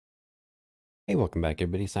Hey, welcome back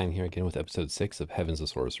everybody. Simon here again with episode 6 of Heavens of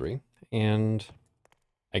Sorcery. And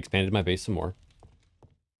I expanded my base some more.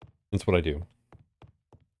 That's what I do.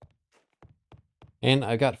 And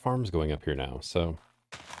I've got farms going up here now, so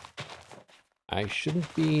I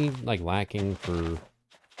shouldn't be like lacking for,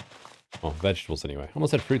 well, vegetables anyway. I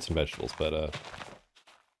almost had fruits and vegetables, but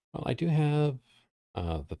well, I do have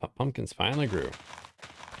the pumpkins finally grew.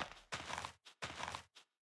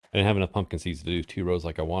 I didn't have enough pumpkin seeds to do 2 rows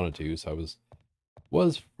like I wanted to, so I was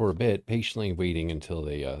for a bit patiently waiting until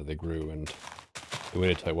they grew, and they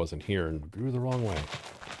waited till I wasn't here and grew the wrong way.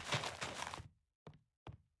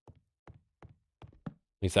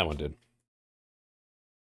 At least that one did.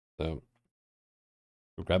 So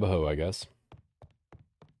we'll grab a hoe, I guess.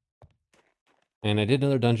 And I did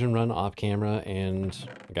another dungeon run off camera, and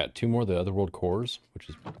I got 2 more of the Otherworld cores, which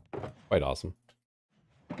is quite awesome.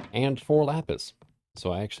 And 4 lapis.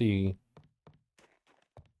 So I actually...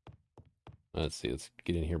 Let's see, let's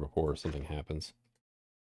get in here before something happens.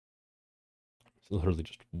 It's literally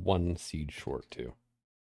just 1 seed short, too.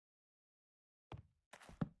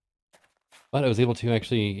 But I was able to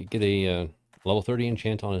actually get a level 30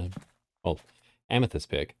 enchant on a, well, amethyst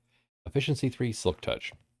pick. Efficiency 3, Silk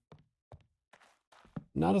Touch.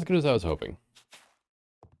 Not as good as I was hoping.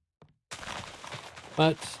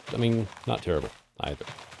 But, I mean, not terrible either.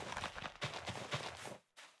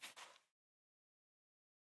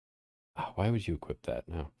 Oh, why would you equip that?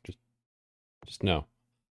 No, just no.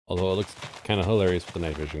 Although it looks kind of hilarious with the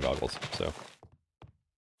night vision goggles, so.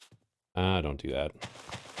 Don't do that.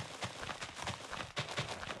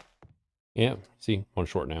 Yeah, see, 1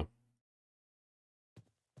 short now.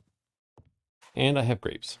 And I have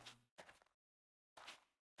grapes.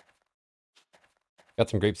 Got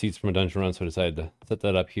some grape seeds from a dungeon run, so I decided to set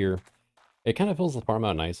that up here. It kind of fills the farm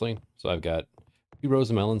out nicely. So I've got 2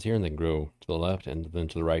 rows of melons here, and they can grow to the left and then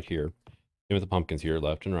to the right here. And with the pumpkins here,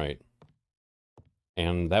 left and right.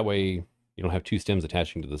 And that way, you don't have 2 stems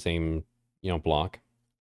attaching to the same, block.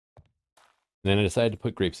 And then I decided to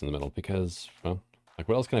put grapes in the middle because, well, like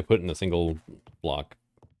what else can I put in a single block?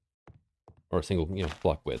 Or a single,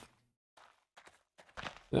 block width? And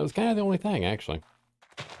that was kind of the only thing, actually.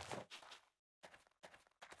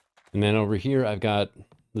 And then over here, I've got,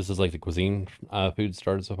 this is like the cuisine food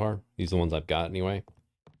started so far. These are the ones I've got anyway.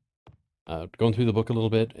 Going through the book a little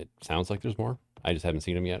bit, it sounds like there's more. I just haven't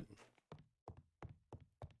seen them yet.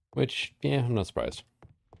 Which, yeah, I'm not surprised.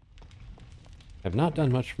 I've not done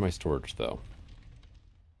much for my storage, though.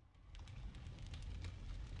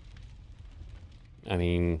 I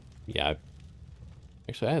mean, yeah.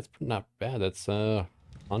 Actually, that's not bad. That's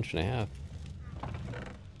lunch and a half.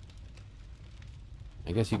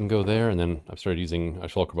 I guess you can go there, and then I've started using a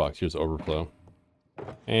shulker box. Here's overflow.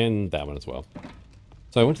 And that one as well.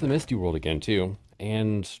 So I went to the Misty World again, too.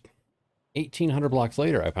 And 1,800 blocks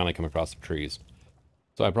later, I finally come across some trees.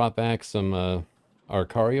 So I brought back some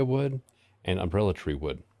Arcaria wood and umbrella tree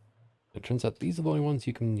wood. It turns out these are the only ones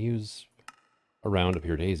you can use around up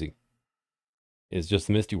here, Daisy. It's just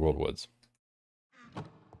the Misty World woods.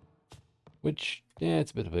 Which, yeah,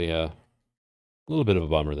 it's a bit of a little bit of a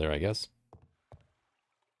bummer there, I guess.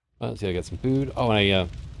 Let's see, I got some food. Oh, and I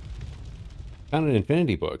found an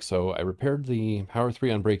infinity book, so I repaired the Power 3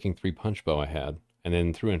 Unbreaking 3 punch bow I had, and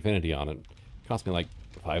then threw infinity on it. It cost me like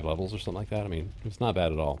 5 levels or something like that. I mean, it's not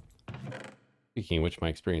bad at all. Speaking of which, my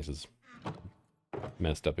experience is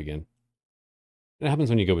messed up again. It happens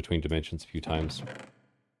when you go between dimensions a few times.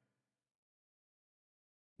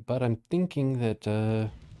 But I'm thinking that,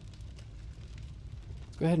 let's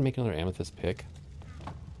go ahead and make another amethyst pick.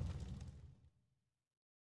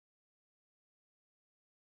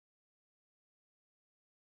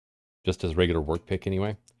 Just as regular work pick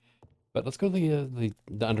anyway. But let's go to the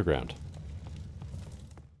underground.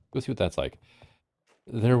 Go see what that's like.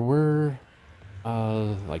 There were,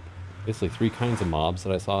 like, basically 3 kinds of mobs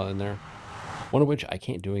that I saw in there. One of which I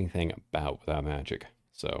can't do anything about without magic,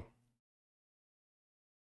 so.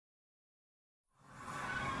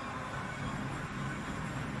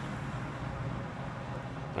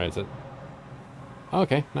 Alright, so.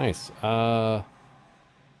 Okay, nice. Well,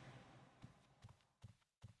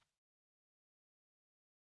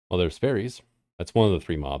 there's fairies. That's one of the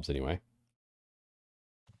 3 mobs anyway.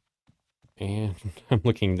 And I'm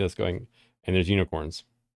looking at this going, and there's unicorns.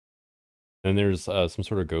 And there's some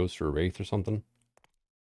sort of ghost or wraith or something.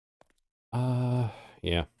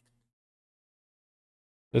 Yeah.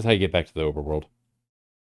 This is how you get back to the overworld.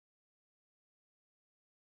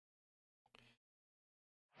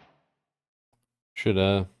 Should,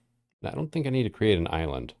 I don't think I need to create an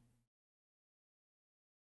island.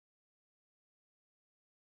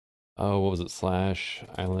 Oh, what was it?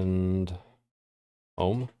 / island.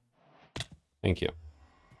 Home. Thank you.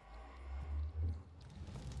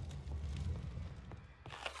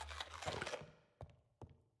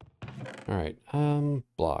 All right,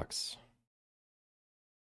 blocks.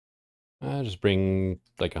 Just bring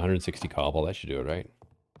like 160 cobble. That should do it, right?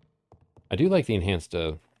 I do like the enhanced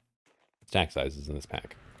stack sizes in this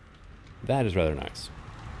pack. That is rather nice.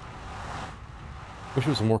 Wish it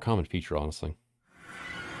was a more common feature, honestly.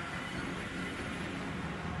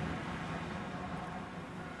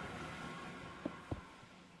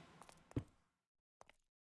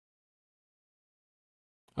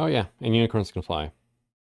 Oh yeah, and unicorns can fly.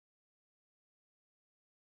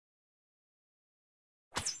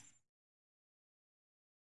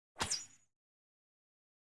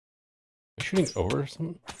 Shooting over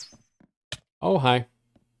something? Oh, hi.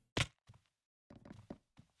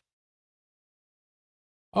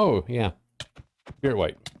 Oh, yeah. Spirit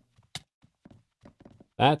white.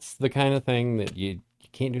 That's the kind of thing that you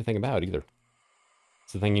can't do anything about either.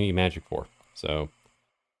 It's the thing you need magic for. So,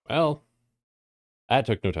 well, that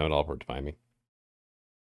took no time at all for it to find me.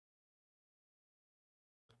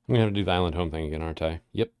 I'm gonna have to do the island home thing again, aren't I?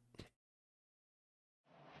 Yep.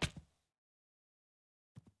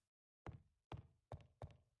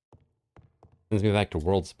 Sends me back to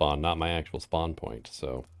world spawn, not my actual spawn point,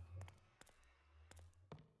 so.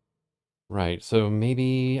 Right, so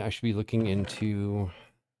maybe I should be looking into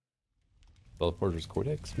Teleporter's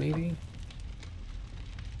Codex, maybe?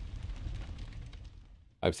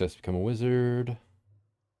 5 steps to become a wizard.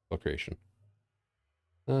 Spell creation.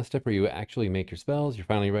 Step where you actually make your spells. You're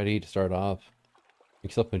finally ready to start off.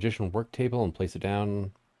 Make yourself a magician work table and place it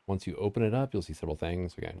down. Once you open it up, you'll see several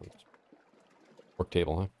things. Okay, work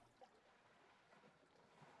table,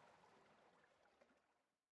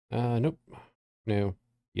 huh? Nope. No.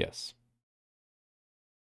 Yes.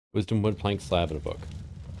 Wisdom wood plank slab in a book.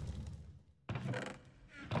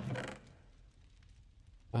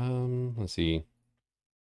 Let's see.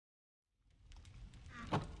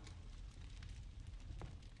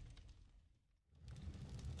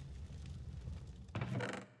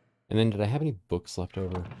 And then did I have any books left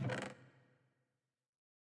over?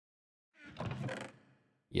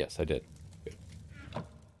 Yes, I did. Good. I'm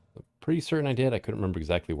pretty certain I did. I couldn't remember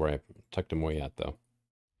exactly where I tucked them away at, though.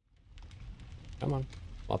 Come on.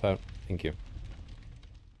 Flop out. Thank you.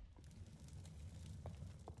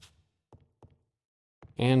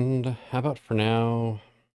 And how about for now?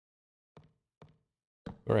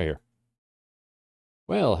 Go right here.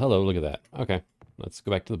 Well, hello, look at that. Okay, let's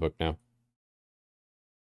go back to the book now.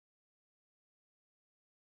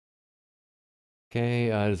 Okay,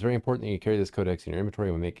 it is very important that you carry this codex in your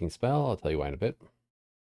inventory when making spell. I'll tell you why in a bit.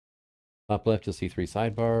 Top left, you'll see 3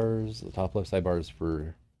 sidebars. The top left sidebar is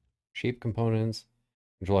for shape components.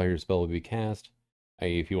 Control how your spell will be cast.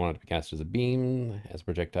 I.e., if you want it to be cast as a beam, as a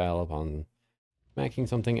projectile upon smacking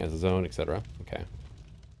something, as a zone, etc. Okay. To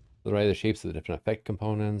the right, the shapes of the different effect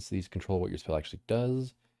components. These control what your spell actually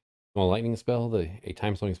does. Well, lightning spell, a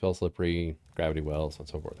time-slowing spell, slippery, gravity well, so on and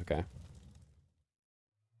so forth. Okay.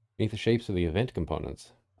 Beneath the shapes of the event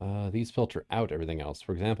components. These filter out everything else.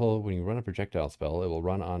 For example, when you run a projectile spell, it will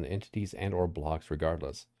run on entities and or blocks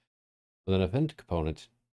regardless. With an event component,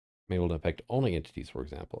 may will affect only entities, for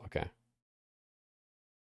example. Okay.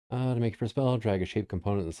 To make your first spell, drag a shape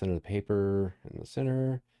component in the center of the paper, in the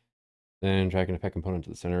center. Then drag an effect component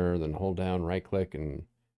to the center, then hold down, right-click, and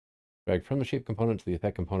drag from the shape component to the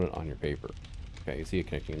effect component on your paper. Okay, you see a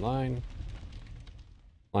connecting line.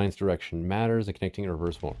 Line's direction matters, and connecting in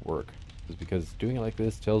reverse won't work. This is because doing it like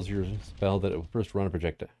this tells your spell that it will first run a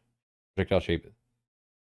projectile shape.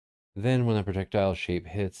 Then when the projectile shape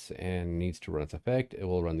hits and needs to run its effect, it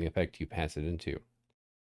will run the effect you pass it into.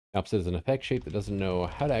 The opposite is an effect shape that doesn't know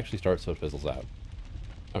how to actually start, so it fizzles out.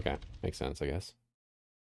 Okay, makes sense, I guess.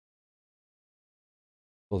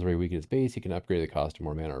 Spells very weak at its base. You can upgrade the cost to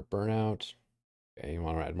more mana or burnout. Okay, you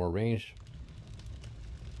want to add more range.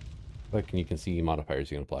 But you can see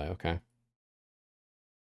modifiers you can apply. Okay.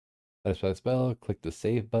 Satisfy the spell. Click the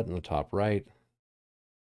save button on the top right.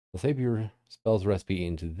 I'll save your spell's recipe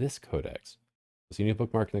into this codex. You'll see a new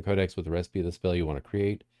bookmark in the codex with the recipe of the spell you want to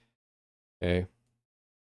create. Okay.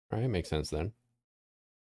 All right, makes sense then.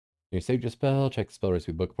 When you saved your spell, check the spell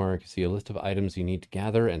recipe bookmark. You see a list of items you need to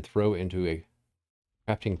gather and throw into a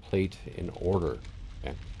crafting plate in order.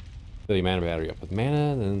 Okay. Fill your mana battery up with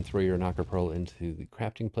mana, then throw your knocker pearl into the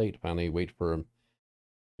crafting plate. Finally, wait for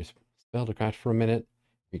your spell to craft for a minute.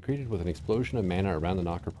 Be greeted with an explosion of mana around the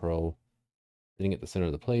knocker pearl sitting at the center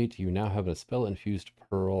of the plate. You now have a spell-infused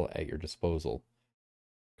pearl at your disposal.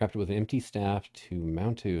 Craft it with an empty staff to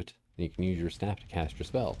mount it, and you can use your staff to cast your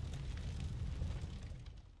spell.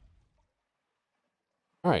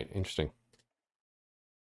 All right, interesting.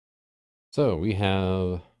 So we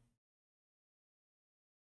have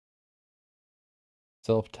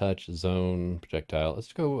self-touch, zone, projectile.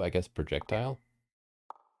 Let's go, I guess, projectile.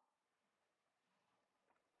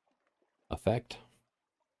 Effect.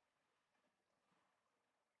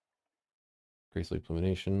 Graceful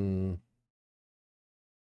illumination.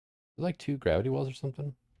 Like 2 gravity wells or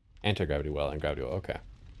something? Anti-gravity well and gravity well, okay.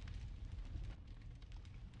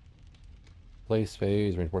 Place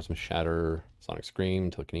phase, reinforcement, shatter, sonic scream,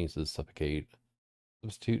 telekinesis, suffocate,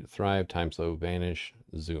 substitute, thrive, time slow, vanish,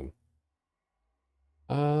 zoom.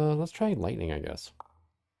 Let's try lightning, I guess.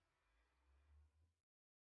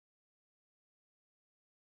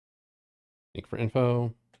 Sneak for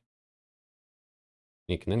info.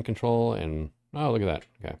 Sneak and then control, and oh, look at that.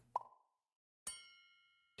 Okay.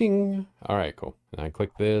 Ding. All right, cool. And I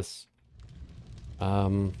click this.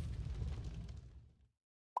 Go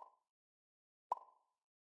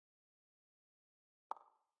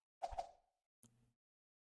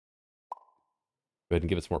ahead and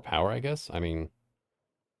give it some more power, I guess. I mean,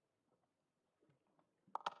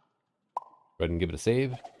 go ahead and give it a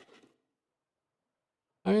save.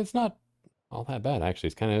 I mean, it's not all that bad,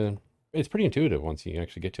 actually. It's pretty intuitive once you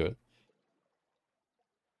actually get to it.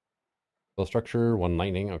 Spell structure, 1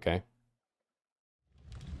 lightning, okay.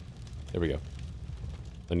 There we go.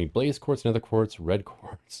 I need blaze quartz, nether quartz, red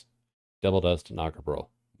quartz, devil dust, knocker pearl.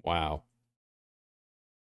 Wow.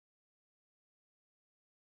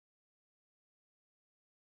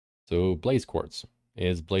 So blaze quartz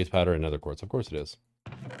is blaze powder and nether quartz. Of course it is.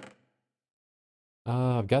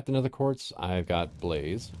 I've got the nether quartz. I've got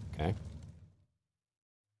blaze. Okay.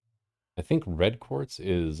 I think red quartz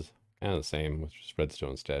is kind of the same with just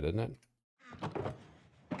redstone instead, isn't it?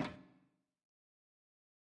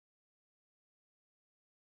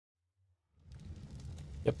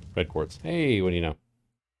 Yep, red quartz. Hey, what do you know?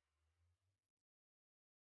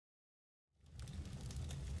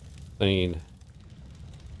 I need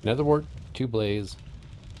nether wart, 2 blaze.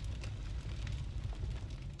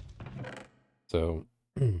 So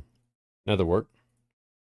nether wart,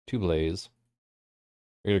 2 blaze,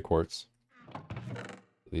 regular quartz.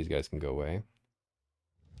 These guys can go away.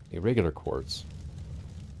 A regular quartz.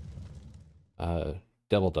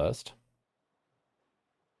 Devil dust.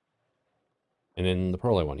 And then the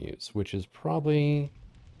pearl I want to use, which is probably...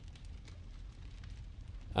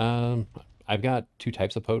 I've got 2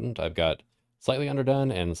 types of potent. I've got slightly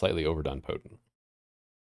underdone and slightly overdone potent.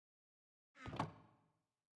 All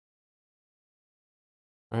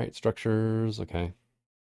right, structures, okay.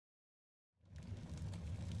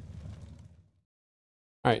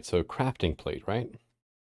 All right, so crafting plate, right?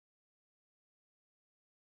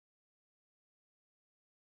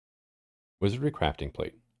 Wizardry crafting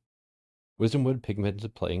plate. Wisdom wood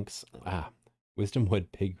pigmented planks. Wisdom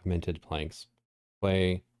wood pigmented planks.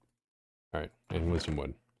 Clay. All right, and wisdom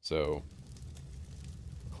wood. So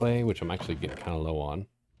clay, which I'm actually getting kind of low on.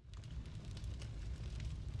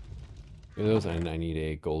 Those, and I need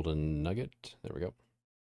a golden nugget. There we go.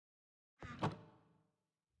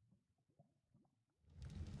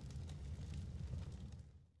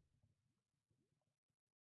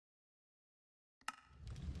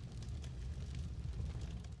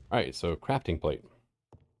 All right, so crafting plate.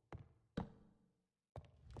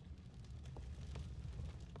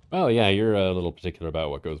 Oh yeah, you're a little particular about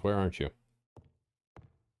what goes where, aren't you? Is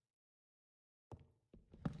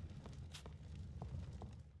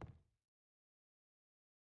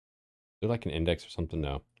there like an index or something?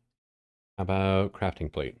 No. How about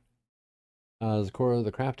crafting plate? The core of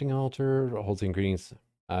the crafting altar holds the ingredients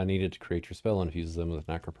needed to create your spell and infuses them with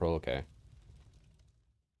nacre pearl. Okay.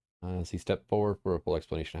 See step 4 for a full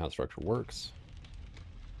explanation of how the structure works.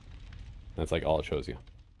 That's like all it shows you.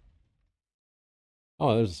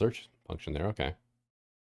 Oh, there's a search function there. Okay.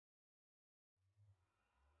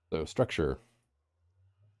 So structure.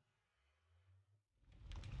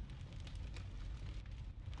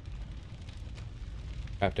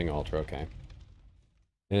 Crafting altar. Okay.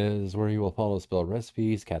 Is where you will follow spell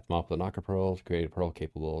recipes, cat them off with a knocker pearl to create a pearl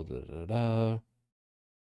capable. Da, da, da, da.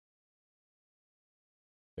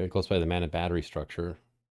 Very close by the mana battery structure.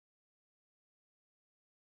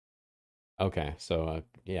 Okay, so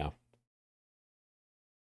yeah.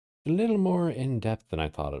 A little more in depth than I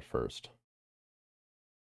thought at first.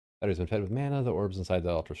 Battery's been fed with mana. The orbs inside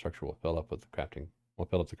the altar structure will fill up with the crafting. Will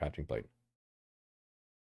fill up the crafting plate.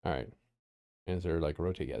 All right. Is there like a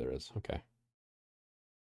rotate? Yeah, there is. Okay.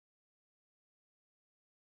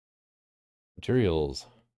 Materials.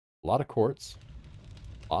 A lot of quartz.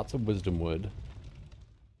 Lots of wisdom wood.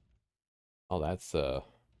 Oh, that's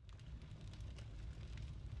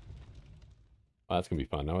Oh, that's going to be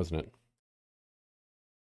fun now, isn't it?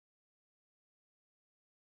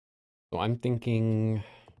 So I'm thinking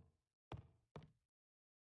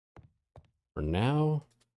for now,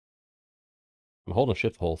 I'm holding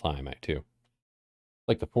shift the whole time, too.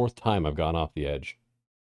 Like the 4th time I've gone off the edge.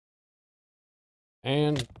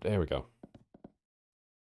 And there we go.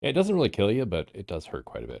 Yeah, it doesn't really kill you, but it does hurt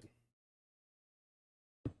quite a bit.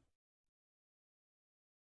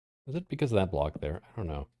 Is it because of that block there? I don't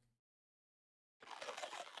know.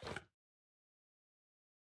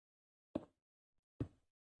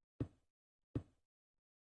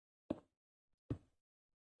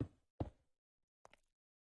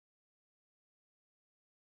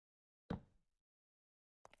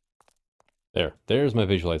 There's my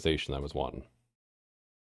visualization I was wanting.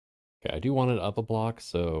 Okay, I do want it up a block,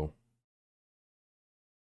 so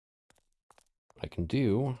what I can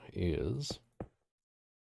do is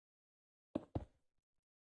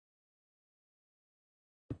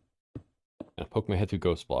poke my head through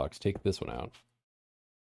ghost blocks, take this one out.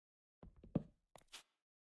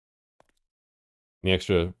 The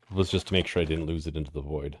extra was just to make sure I didn't lose it into the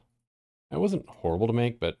void. It wasn't horrible to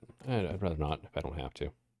make, but I'd rather not if I don't have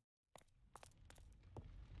to.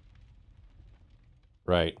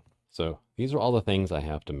 Right, so these are all the things I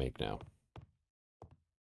have to make now.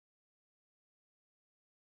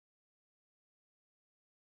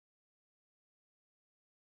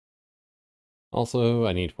 Also,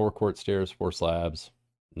 I need 4 quartz stairs, 4 slabs,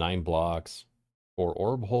 9 blocks, 4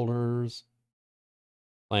 orb holders,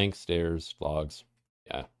 planks, stairs, logs.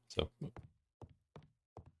 Yeah, so.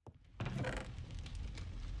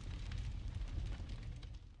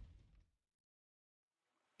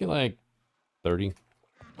 Get like 30.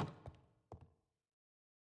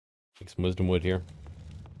 Make some wisdom wood here.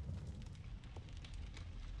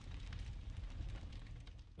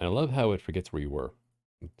 And I love how it forgets where you were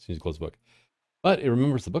as soon as you close the book. But it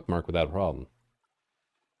remembers the bookmark without a problem.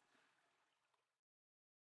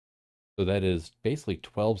 So that is basically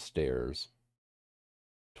 12 stairs.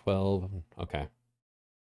 12, okay.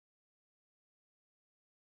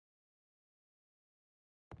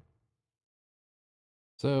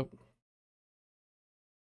 So,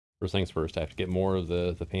 first things first, I have to get more of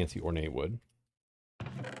the fancy ornate wood.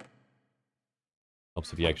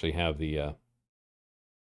 Helps if you actually have the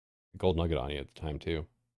gold nugget on you at the time, too.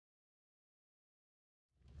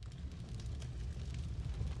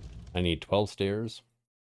 I need 12 stairs.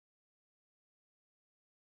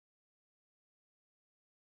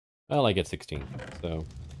 Well, I get 16, so.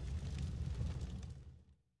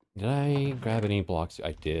 Did I grab any blocks?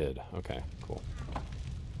 I did. Okay, cool.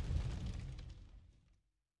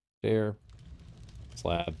 Stair,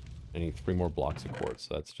 slab. I need 3 more blocks of quartz,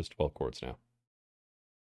 so that's just 12 quartz now.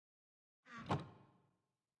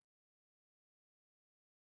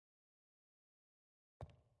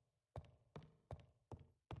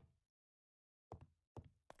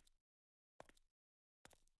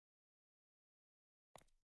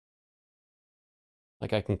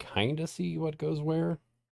 Like, I can kind of see what goes where.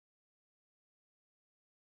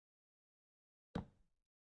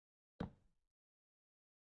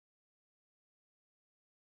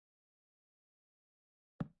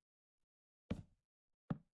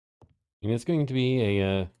 And it's going to be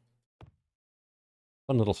a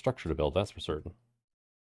fun little structure to build, that's for certain.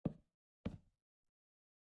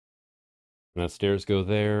 And that stairs go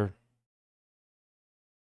there.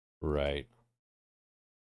 Right.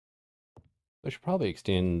 I should probably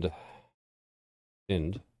extend.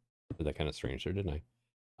 Did that kind of strange there, didn't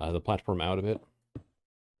I? The platform out a bit.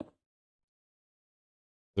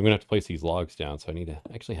 I'm gonna have to place these logs down, so I need to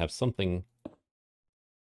actually have something to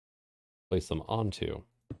place them onto.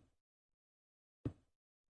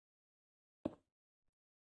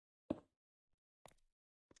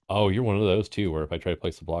 Oh, you're one of those too, where if I try to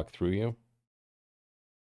place a block through you,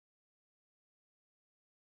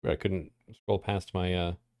 I couldn't scroll past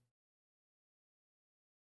my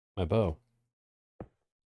my bow.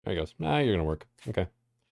 There he goes. Nah, you're gonna work. Okay.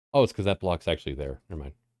 Oh, it's because that block's actually there. Never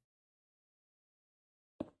mind.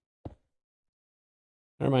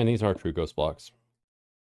 Never mind. These are true ghost blocks.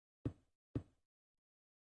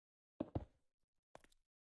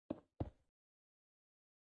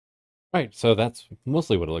 Right. So that's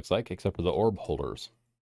mostly what it looks like, except for the orb holders.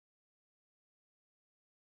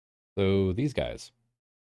 So these guys.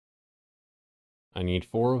 I need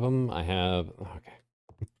 4 of them. I have, okay,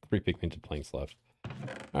 3 pigmented planks left.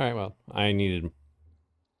 All right, well, I needed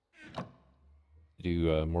to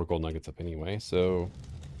do more gold nuggets up anyway, so.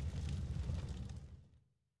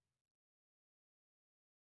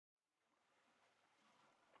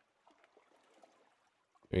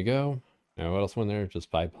 There you go. Now, what else went there? Just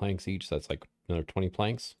 5 planks each. So that's like another 20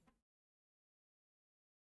 planks.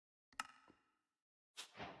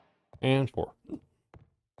 And 4.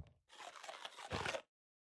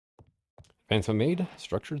 Phantom made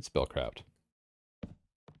structured spellcraft.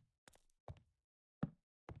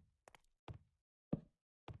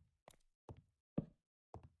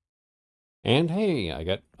 And hey, I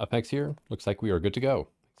got Apex here. Looks like we are good to go.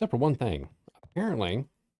 Except for one thing. Apparently,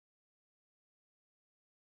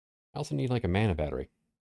 I also need like a mana battery.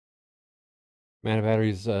 Mana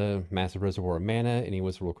battery's a massive reservoir of mana. Any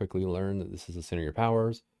wizard will quickly learn that this is the center of your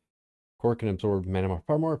powers. Core can absorb mana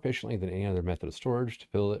far more efficiently than any other method of storage. To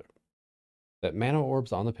fill it, that mana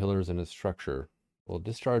orbs on the pillars in its structure will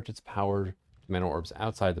discharge its power to mana orbs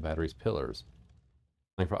outside the battery's pillars,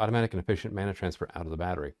 allowing for automatic and efficient mana transfer out of the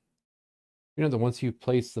battery. You know that once you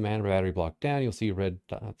place the mana battery block down, you'll see red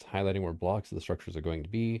dots highlighting where blocks of the structures are going to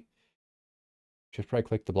be. Shift right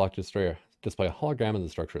click the block to display a hologram of the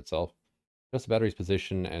structure itself. Adjust the battery's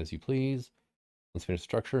position as you please. Once finished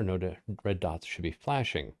structure, no red dots should be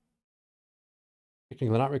flashing.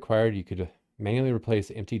 Technically not required, you could manually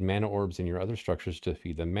replace emptied mana orbs in your other structures to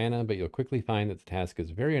feed them mana, but you'll quickly find that the task is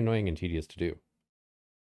very annoying and tedious to do.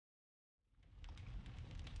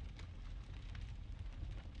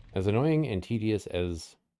 As annoying and tedious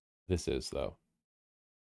as this is, though.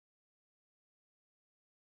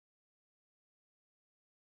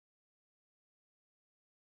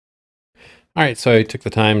 All right, so I took the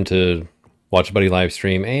time to watch a buddy live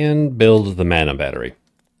stream and build the mana battery.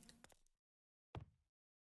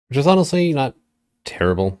 Which is honestly not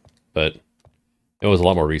terrible, but it was a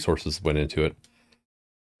lot more resources that went into it.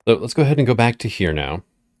 So let's go ahead and go back to here now.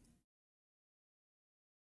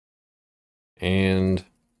 And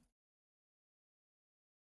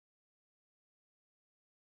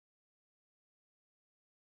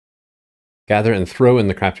gather and throw in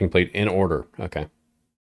the crafting plate in order. Okay.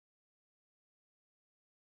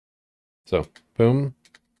 So, boom.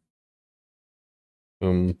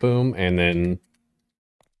 Boom, boom, and then...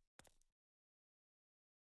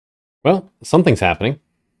 Well, something's happening.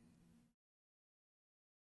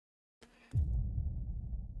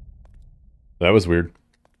 That was weird.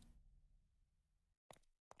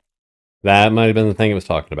 That might have been the thing it was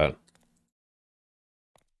talking about.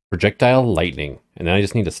 Projectile lightning. And then I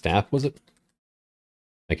just need a staff, was it?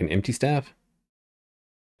 Like an empty staff?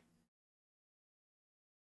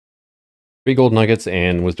 3 gold nuggets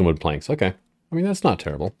and wisdom wood planks. Okay. I mean, that's not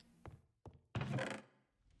terrible.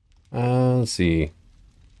 Let's see.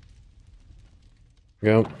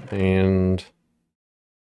 Go, and...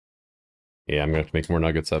 Yeah, I'm gonna have to make more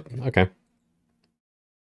nuggets up. Okay.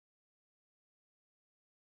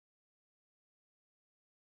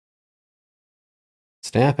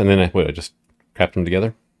 Staff, and then I just craft them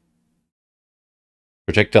together.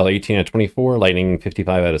 Projectile 18 out of 24, lightning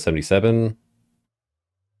 55 out of 77.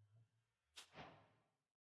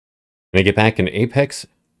 And I get back an Apex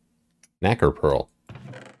Knacker Pearl.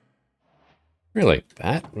 Really?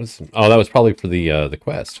 That was... Oh, that was probably for the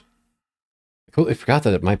quest. I completely forgot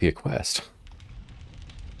that it might be a quest.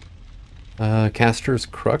 Caster's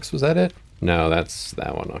Crux, was that it? No, that's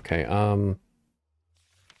that one. Okay,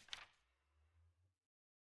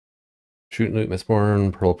 Shoot and Loot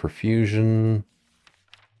Mistborn, Pearl Perfusion.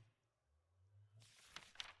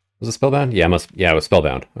 Was it Spellbound? Yeah, it was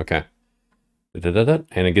Spellbound. Okay.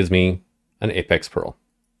 And it gives me an Apex Pearl.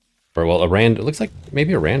 Or, well, it looks like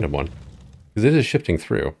maybe a random one. Because it is shifting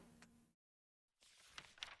through.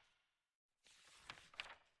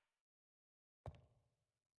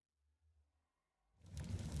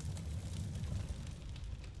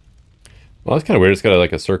 Well, that's kind of weird. It's got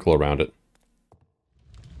like a circle around it.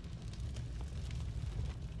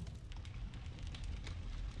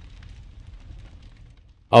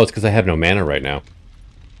 Oh, it's because I have no mana right now.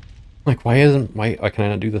 Like, why can I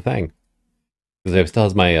not do the thing? Because it still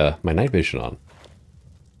has my my night vision on.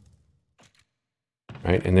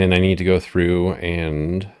 Right, and then I need to go through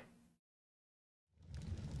and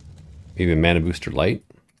maybe a mana booster light.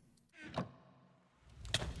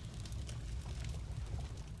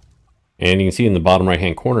 And you can see in the bottom right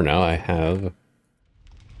hand corner now I have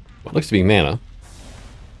what looks to be mana.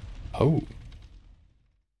 Oh.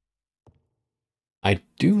 I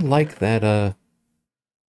do like that,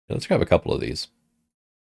 let's grab a couple of these.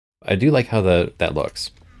 I do like how that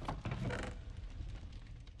looks.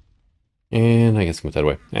 And I guess I'll put that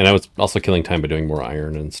away. And I was also killing time by doing more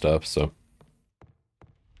iron and stuff, so.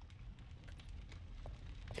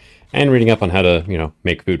 And reading up on how to, you know,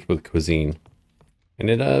 make food with cuisine. And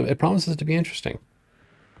it promises to be interesting.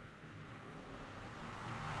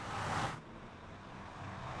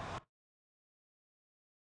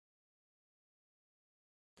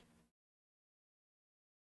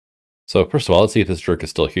 So first of all, let's see if this jerk is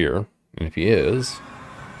still here. And if he is,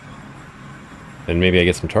 then maybe I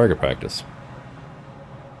get some target practice.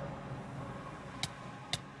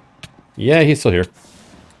 Yeah, he's still here.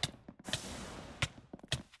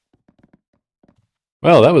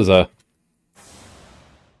 Well, that was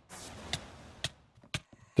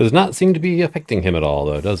does not seem to be affecting him at all,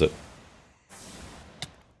 though, does it?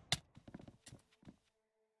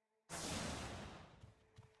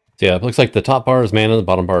 So yeah, it looks like the top bar is mana, the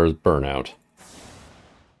bottom bar is burnout.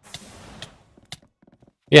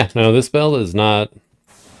 Yeah, no, this spell is not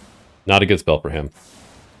a good spell for him.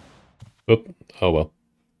 Oop. Oh well.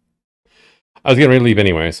 I was getting ready to leave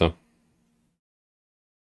anyway, so.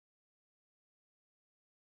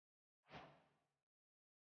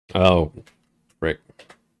 Oh, frick.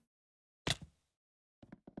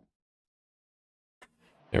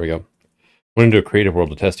 There we go. Went into a creative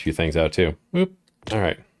world to test a few things out too. Oop. All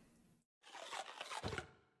right.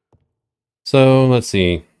 So let's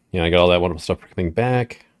see. Yeah, I got all that wonderful stuff for coming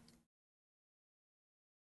back.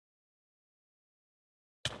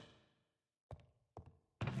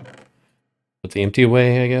 Put the empty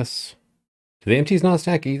away, I guess. Do the empties not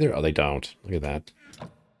stack either? Oh, they don't. Look at that.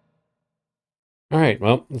 All right,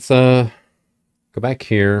 well, let's go back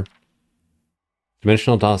here.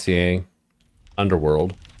 Dimensional Dossier,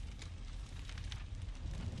 Underworld,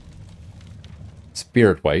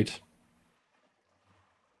 Spirit White.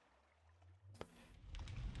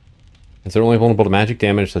 Is it only vulnerable to magic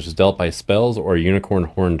damage such as dealt by spells or a unicorn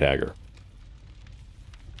horn dagger?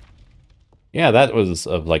 Yeah, that was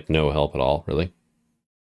of like no help at all, really.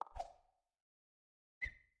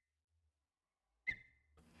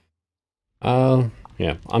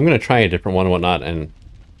 Yeah, I'm gonna try a different one and whatnot and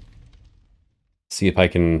see if I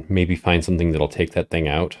can maybe find something that'll take that thing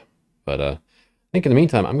out. But I think in the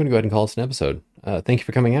meantime, I'm gonna go ahead and call this an episode. Thank you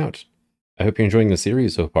for coming out. I hope you're enjoying the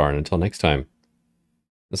series so far, and until next time,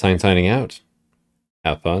 the sign signing out.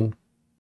 Have fun.